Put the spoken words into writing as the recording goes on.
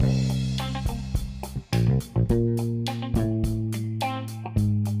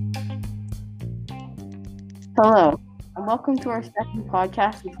Hello, and welcome to our second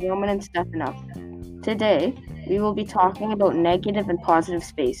podcast with Roman and Stefano. Today, we will be talking about negative and positive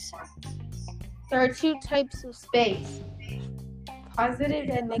space. There are two types of space, positive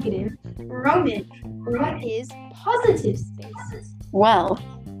and negative. Roman, what is positive space? Well,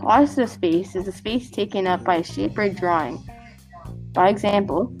 positive space is a space taken up by a shape or drawing. By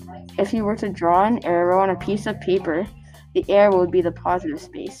example, if you were to draw an arrow on a piece of paper, the arrow would be the positive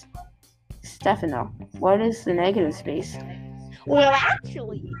space. Stefano, what is the negative space? Well,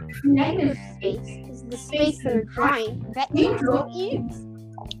 actually, negative space is the space in a drawing that you don't use.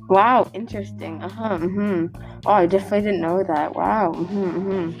 Wow, interesting. Oh, I definitely didn't know that. Wow.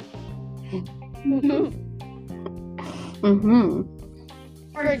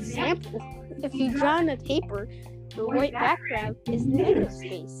 For example, if you draw on a paper, the white background is negative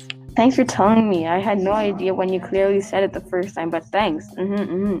space. Thanks for telling me. I had no idea when you clearly said it the first time, but thanks.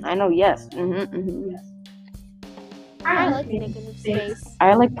 I know, yes. I like negative space.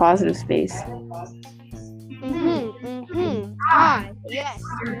 I like positive space. Yes,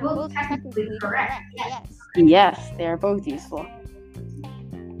 you're both technically correct, yes. Yes, they are both useful.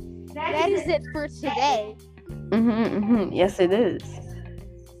 That is it for today. Yes, it is.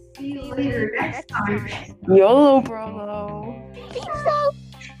 See you later next time. YOLO, bro. Peace out.